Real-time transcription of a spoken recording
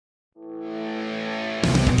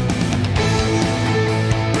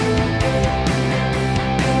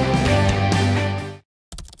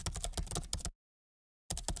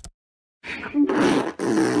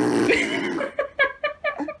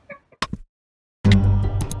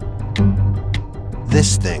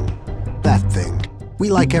This thing, that thing. We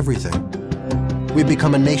like everything. We've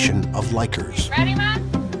become a nation of likers. Ready,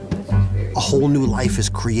 Mom? A whole new life is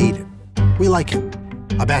created. We like it.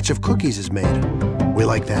 A batch of cookies is made. We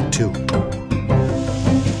like that too.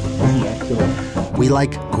 We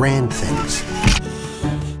like grand things.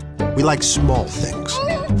 We like small things.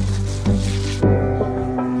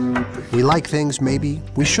 We like things maybe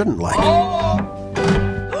we shouldn't like.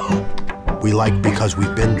 We like because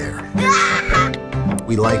we've been there.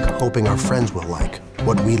 We like hoping our friends will like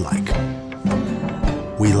what we like.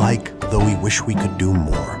 We like though we wish we could do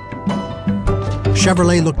more.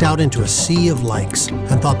 Chevrolet looked out into a sea of likes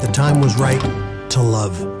and thought the time was right to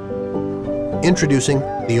love. Introducing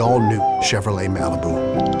the all-new Chevrolet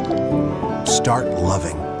Malibu. Start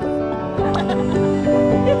loving.